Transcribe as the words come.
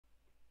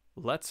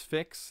Let's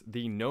fix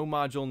the no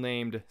module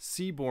named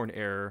Seaborn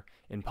error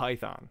in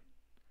Python.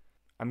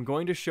 I'm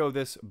going to show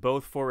this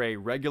both for a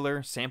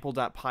regular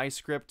sample.py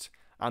script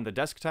on the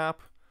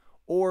desktop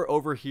or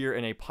over here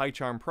in a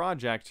PyCharm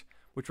project,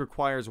 which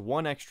requires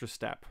one extra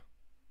step.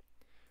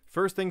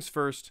 First things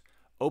first,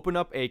 open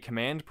up a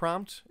command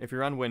prompt if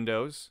you're on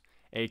Windows,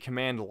 a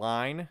command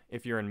line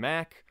if you're in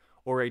Mac,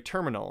 or a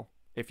terminal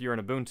if you're in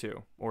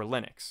Ubuntu or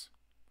Linux.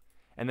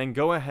 And then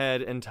go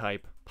ahead and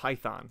type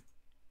Python.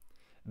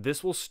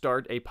 This will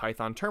start a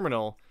Python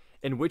terminal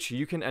in which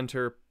you can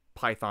enter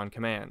Python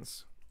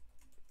commands.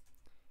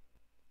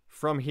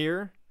 From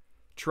here,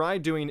 try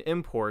doing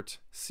import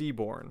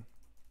seaborn.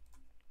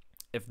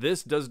 If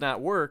this does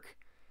not work,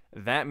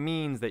 that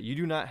means that you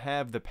do not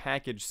have the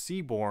package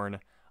seaborn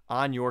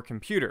on your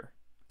computer,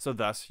 so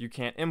thus you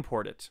can't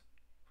import it.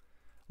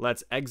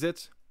 Let's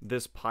exit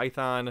this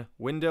Python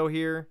window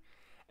here,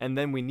 and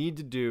then we need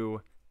to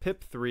do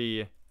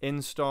pip3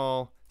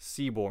 install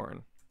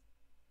seaborn.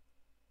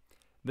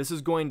 This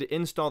is going to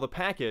install the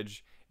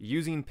package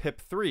using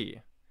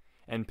pip3,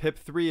 and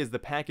pip3 is the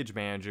package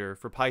manager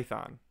for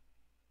Python.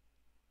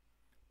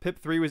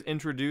 Pip3 was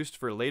introduced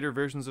for later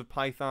versions of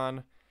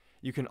Python.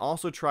 You can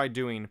also try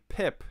doing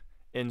pip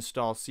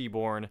install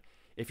seaborn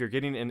if you're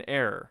getting an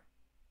error.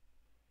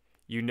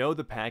 You know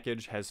the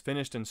package has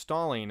finished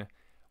installing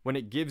when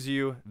it gives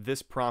you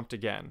this prompt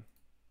again.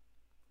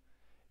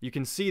 You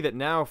can see that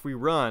now if we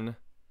run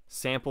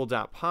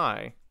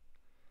sample.py,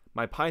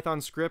 my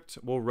Python script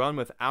will run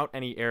without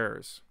any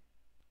errors.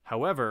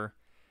 However,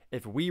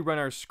 if we run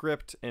our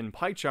script in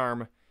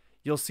PyCharm,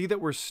 you'll see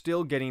that we're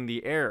still getting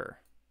the error.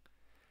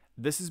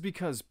 This is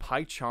because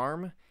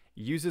PyCharm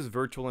uses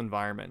virtual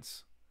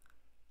environments.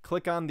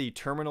 Click on the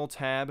Terminal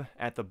tab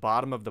at the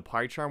bottom of the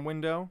PyCharm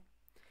window,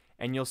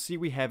 and you'll see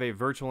we have a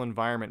virtual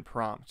environment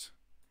prompt.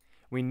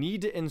 We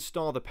need to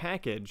install the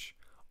package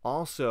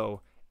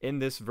also in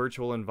this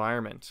virtual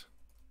environment.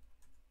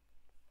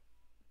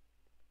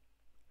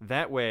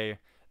 That way,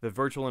 the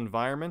virtual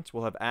environment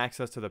will have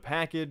access to the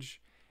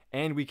package,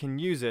 and we can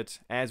use it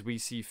as we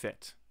see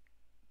fit.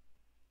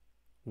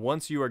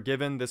 Once you are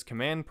given this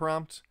command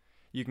prompt,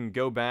 you can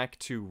go back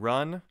to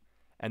Run,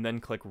 and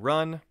then click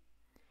Run,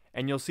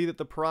 and you'll see that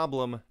the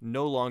problem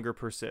no longer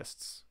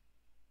persists.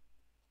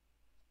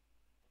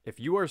 If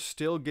you are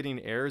still getting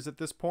errors at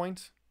this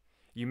point,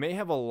 you may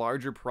have a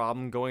larger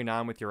problem going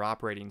on with your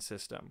operating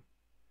system.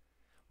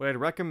 What I'd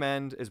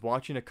recommend is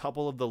watching a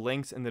couple of the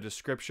links in the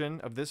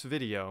description of this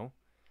video,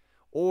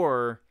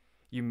 or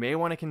you may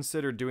want to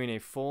consider doing a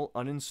full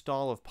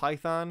uninstall of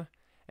Python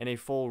and a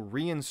full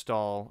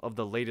reinstall of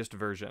the latest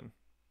version.